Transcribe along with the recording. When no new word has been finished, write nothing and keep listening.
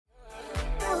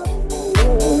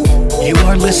You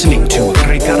are listening to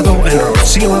Ricardo and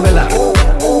Rocio Avelar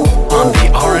on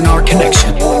the R&R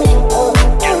Connection.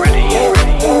 Get ready.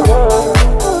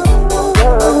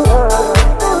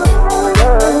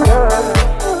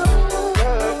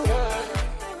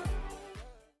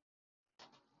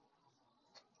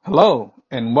 Hello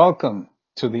and welcome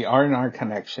to the R&R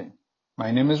Connection. My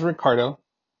name is Ricardo,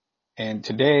 and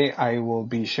today I will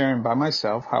be sharing by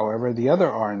myself. However, the other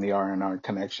R in the R&R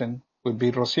Connection would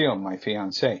be Rocio, my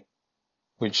fiance,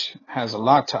 which has a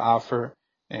lot to offer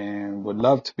and would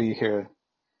love to be here.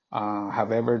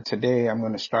 However, today I'm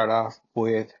going to start off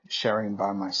with sharing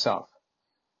by myself.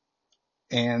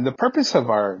 And the purpose of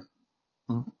our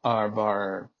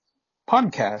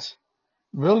podcast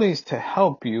really is to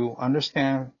help you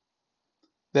understand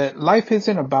that life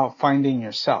isn't about finding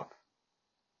yourself.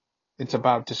 It's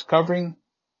about discovering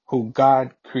who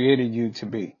God created you to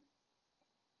be.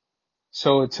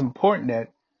 So it's important that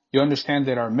you understand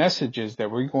that our messages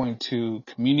that we're going to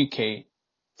communicate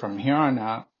from here on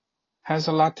out has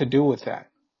a lot to do with that.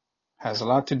 Has a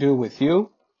lot to do with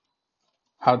you,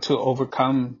 how to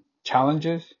overcome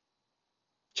challenges,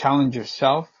 challenge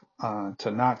yourself to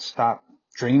not stop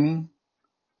dreaming,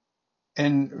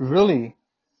 and really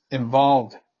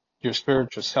involve your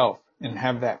spiritual self and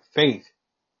have that faith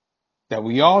that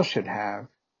we all should have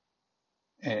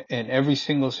in every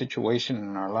single situation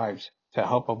in our lives to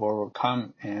help us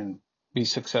overcome and be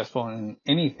successful in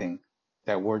anything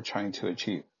that we're trying to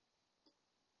achieve.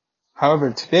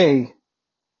 However, today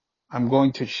I'm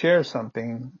going to share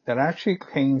something that actually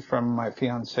came from my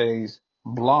fiance's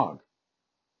blog.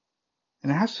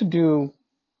 And it has to do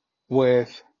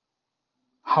with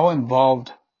how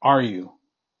involved are you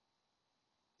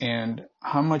and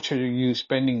how much are you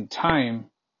spending time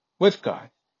with God.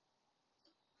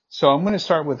 So I'm going to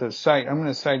start with a cite. I'm going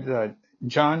to cite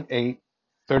John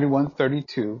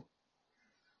 8:31-32.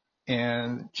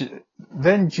 And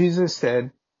then Jesus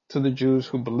said to the Jews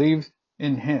who believed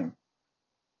in him,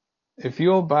 "If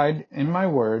you abide in my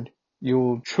word, you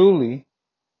will truly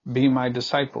be my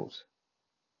disciples,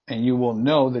 and you will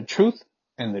know the truth,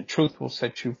 and the truth will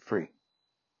set you free."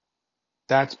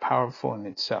 That's powerful in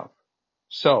itself.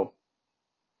 So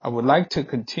I would like to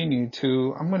continue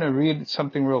I'm going to read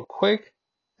something real quick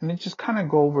and then just kind of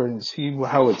go over it and see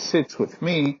how it sits with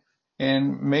me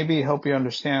and maybe help you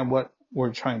understand what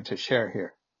we're trying to share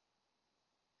here.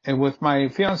 And with my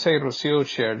fiancée Rocio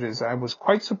shared is I was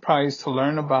quite surprised to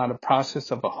learn about a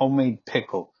process of a homemade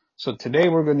pickle. So today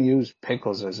we're going to use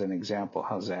pickles as an example.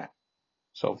 How's that?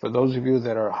 So for those of you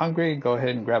that are hungry, go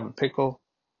ahead and grab a pickle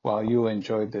while you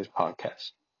enjoy this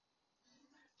podcast.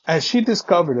 As she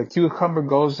discovered, a cucumber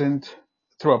goes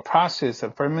through a process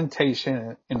of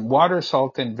fermentation in water,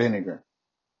 salt, and vinegar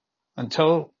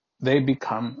until they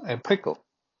become a pickle.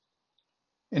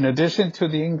 In addition to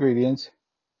the ingredients,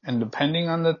 and depending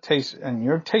on the taste and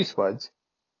your taste buds,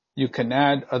 you can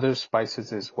add other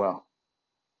spices as well.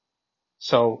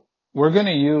 So we're going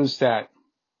to use that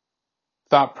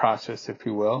thought process, if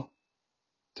you will,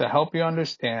 to help you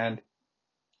understand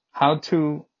how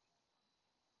to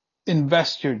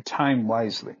invest your time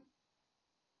wisely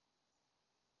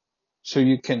so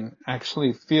you can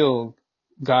actually feel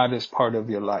God as part of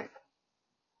your life.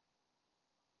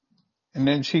 And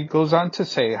then she goes on to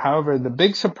say, however, the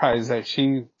big surprise that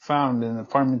she found in the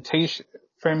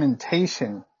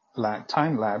fermentation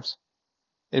time lapse,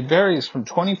 it varies from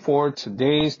 24 to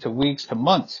days to weeks to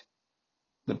months,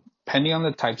 depending on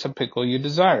the types of pickle you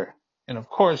desire. And of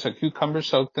course, a cucumber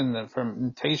soaked in the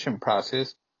fermentation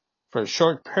process for a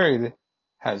short period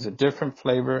has a different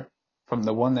flavor from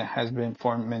the one that has been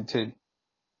fermented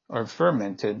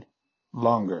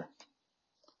longer.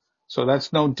 So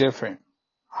that's no different.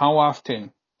 How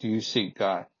often do you seek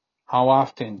God? How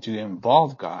often do you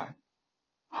involve God?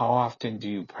 How often do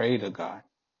you pray to God?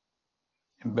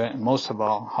 And most of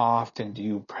all, how often do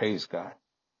you praise God?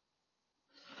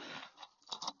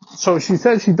 So she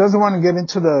said she doesn't want to get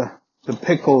into the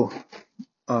pickle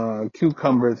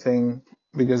cucumber thing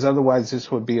because otherwise this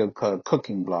would be a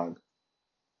cooking blog.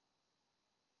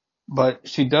 But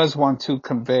she does want to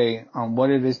convey on what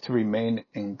it is to remain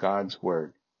in God's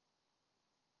word.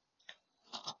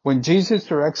 When Jesus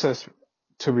directs us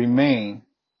to remain,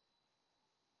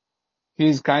 he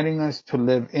is guiding us to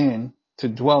live in, to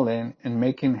dwell in, and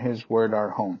making his word our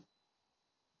home.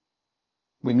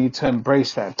 We need to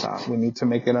embrace that thought. We need to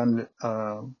make it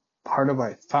part of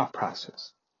our thought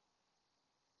process.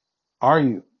 Are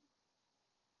you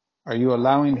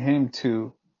allowing him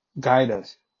to guide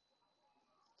us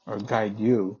or guide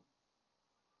you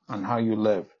on how you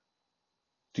live?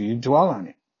 Do you dwell on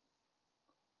it?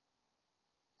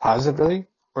 Positively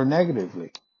or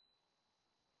negatively?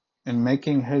 and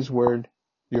making His word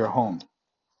your home.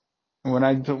 And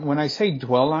when I say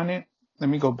dwell on it, let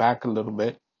me go back a little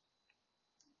bit,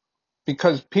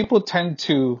 because people tend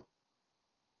to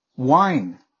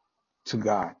whine to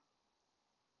God.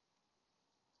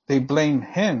 They blame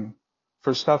Him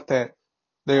for stuff that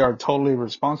they are totally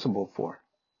responsible for,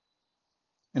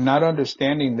 and not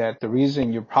understanding that the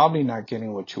reason you're probably not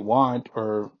getting what you want,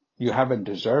 or you haven't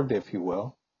deserved, if you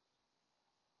will,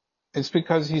 it's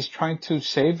because He's trying to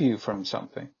save you from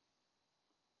something.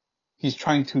 He's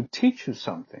trying to teach you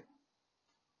something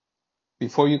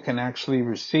before you can actually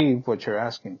receive what you're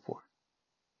asking for.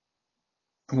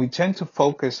 And we tend to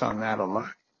focus on that a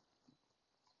lot.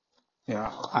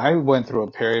 I went through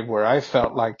a period where I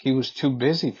felt like He was too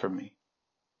busy for me.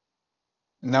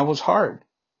 And that was hard.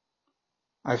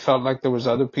 I felt like there was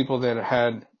other people that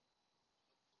had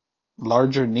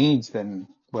larger needs than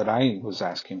what I was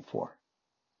asking for.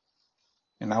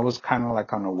 And I was kind of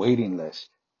like on a waiting list.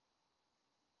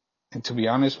 And to be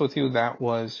honest with you, that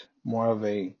was more of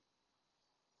a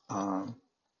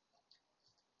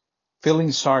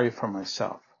feeling sorry for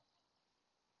myself.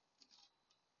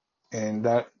 And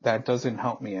that doesn't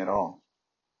help me at all.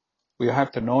 We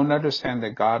have to know and understand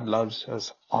that God loves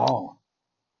us all.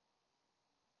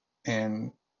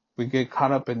 And we get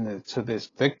caught up to this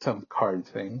victim card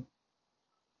thing,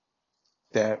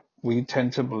 that we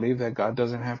tend to believe that God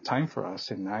doesn't have time for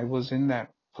us. And I was in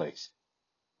that place.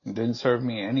 It didn't serve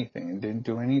me anything. It didn't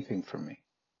do anything for me,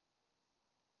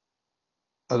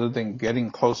 other than getting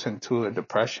close into a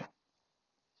depression.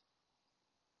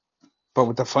 But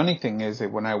what the funny thing is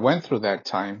that when I went through that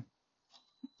time,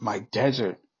 my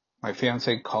desert, my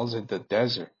fiance calls it the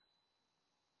desert,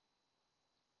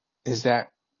 is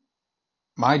that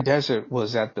my desert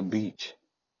was at the beach.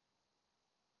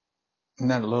 Isn't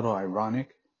that a little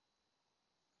ironic?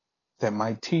 That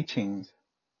my teachings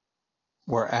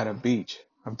were at a beach,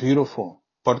 a beautiful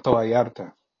Puerto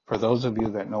Vallarta, for those of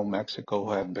you that know Mexico,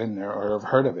 who have been there or have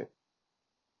heard of it.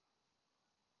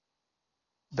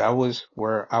 That was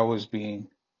where I was being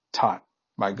taught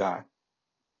by God.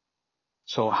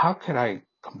 So how could I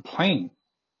complain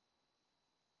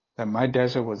that my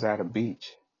desert was at a beach?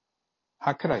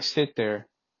 How could I sit there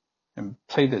and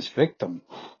play this victim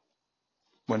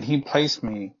when He placed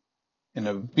me in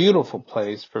a beautiful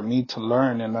place for me to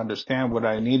learn and understand what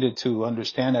I needed to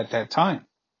understand at that time?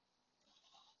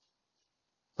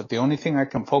 But the only thing I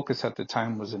can focus at the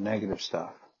time was the negative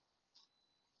stuff.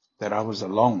 That I was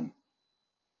alone.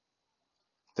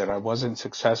 That I wasn't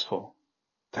successful.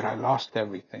 That I lost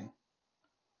everything.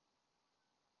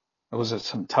 It was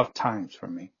some tough times for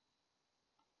me.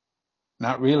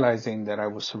 Not realizing that I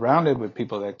was surrounded with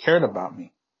people that cared about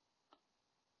me.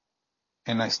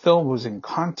 And I still was in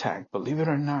contact, believe it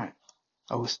or not.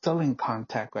 I was still in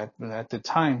contact at the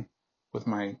time with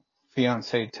my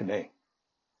fiance today.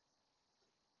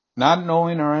 Not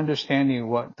knowing or understanding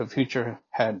what the future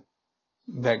had,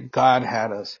 that God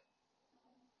had us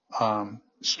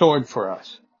stored for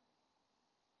us.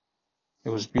 It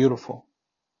was beautiful.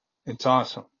 It's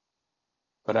awesome.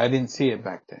 But I didn't see it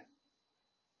back then.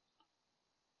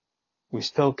 We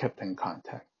still kept in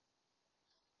contact.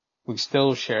 We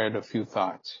still shared a few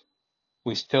thoughts.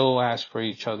 We still asked for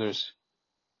each other's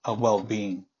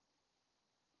well-being.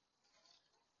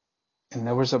 And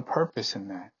there was a purpose in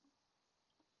that.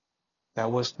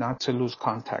 That was not to lose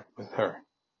contact with her.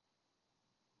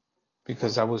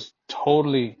 Because I was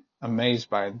totally amazed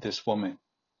by this woman.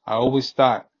 I always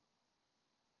thought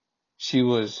she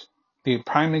was the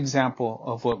prime example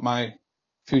of what my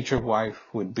future wife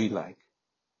would be like.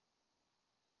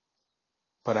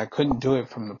 But I couldn't do it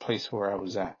from the place where I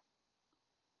was at,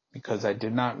 because I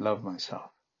did not love myself.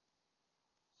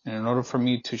 And in order for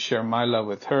me to share my love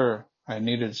with her, I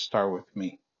needed to start with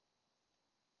me.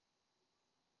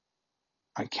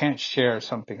 I can't share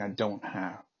something I don't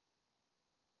have.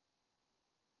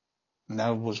 And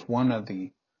that was one of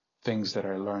the things that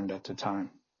I learned at the time.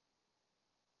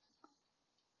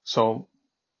 So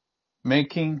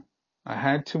I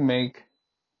had to make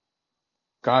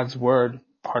God's word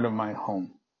part of my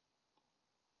home.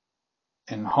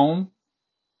 And home,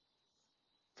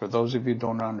 for those of you who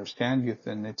don't understand,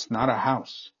 then it's not a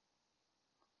house.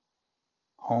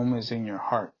 Home is in your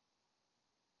heart.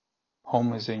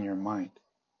 Home is in your mind.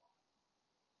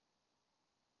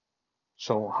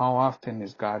 So how often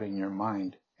is God in your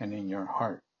mind and in your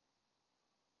heart?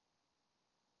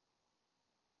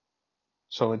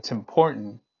 So it's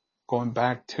important, going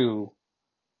back to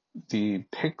the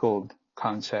pickled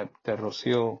concept that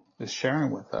Rocio is sharing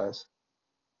with us,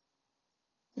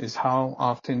 is how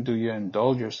often do you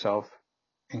indulge yourself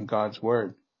in God's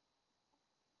word?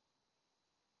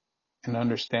 and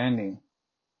understanding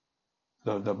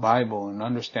the Bible and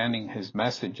understanding His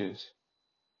messages,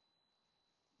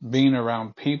 being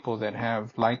around people that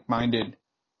have like-minded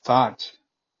thoughts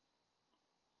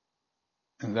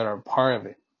and that are part of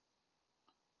it,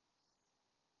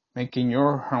 making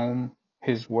your home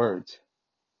His words,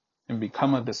 and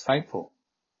become a disciple,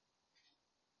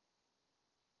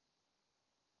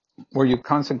 where you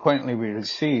consequently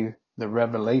receive the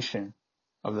revelation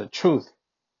of the truth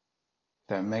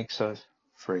that makes us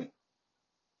free,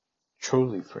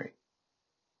 truly free.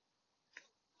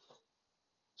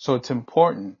 So it's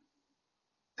important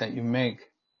that you make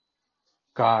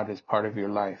God as part of your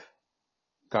life.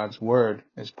 God's word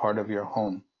is part of your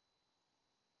home.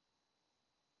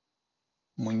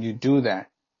 When you do that,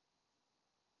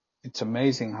 it's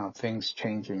amazing how things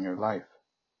change in your life.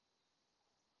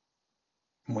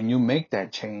 When you make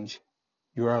that change,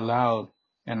 you are allowed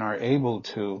and are able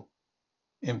to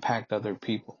impact other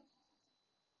people.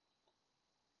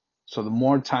 So the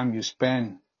more time you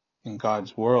spend in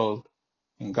God's world,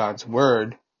 in God's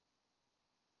word,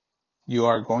 you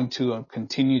are going to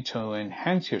continue to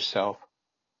enhance yourself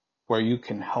where you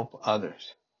can help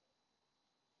others.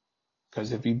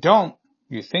 Because if you don't,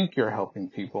 you think you're helping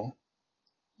people,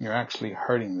 you're actually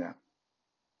hurting them.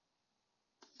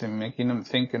 Then making them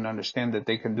think and understand that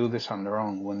they can do this on their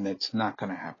own when it's not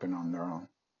going to happen on their own.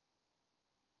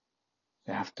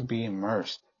 They have to be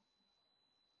immersed.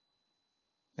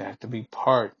 They have to be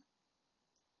part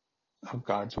of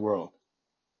God's world.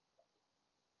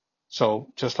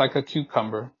 So just like a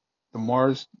cucumber, the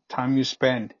more time you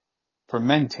spend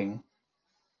fermenting,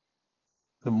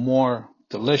 the more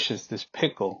delicious this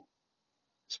pickle,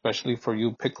 especially for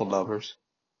you pickle lovers,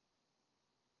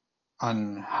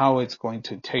 on how it's going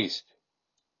to taste.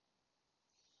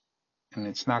 And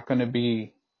it's not going to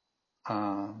be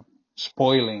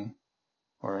spoiling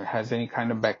or has any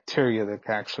kind of bacteria that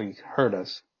can actually hurt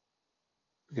us,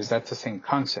 because that's the same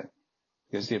concept.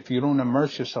 Because if you don't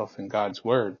immerse yourself in God's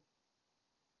word,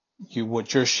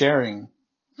 what you're sharing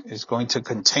is going to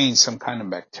contain some kind of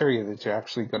bacteria that you're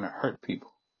actually going to hurt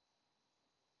people.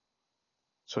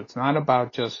 So it's not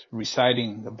about just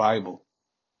reciting the Bible.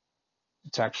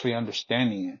 It's actually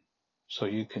understanding it so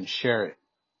you can share it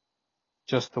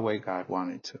just the way God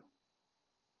wanted to.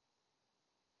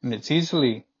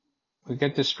 And we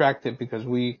get distracted because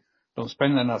we don't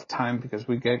spend enough time, because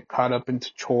we get caught up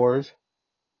into chores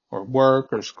or work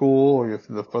or school, or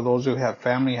for those who have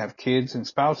family, have kids and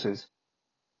spouses,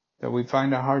 that we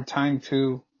find a hard time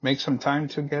to make some time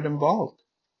to get involved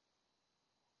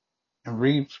and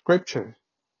read scriptures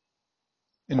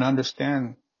and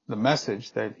understand the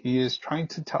message that He is trying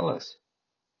to tell us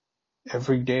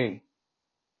every day.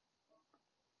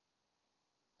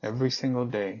 Every single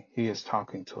day He is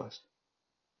talking to us.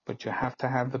 But you have to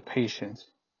have the patience,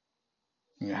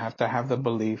 and you have to have the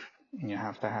belief, and you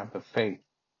have to have the faith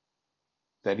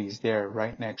that He's there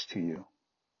right next to you,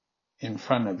 in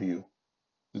front of you,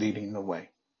 leading the way.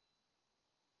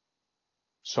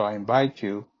 So I invite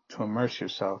you to immerse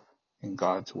yourself in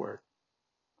God's word.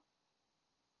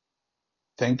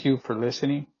 Thank you for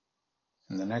listening,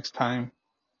 and the next time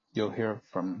you'll hear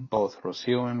from both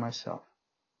Rocio and myself.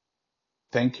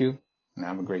 Thank you, and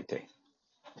have a great day.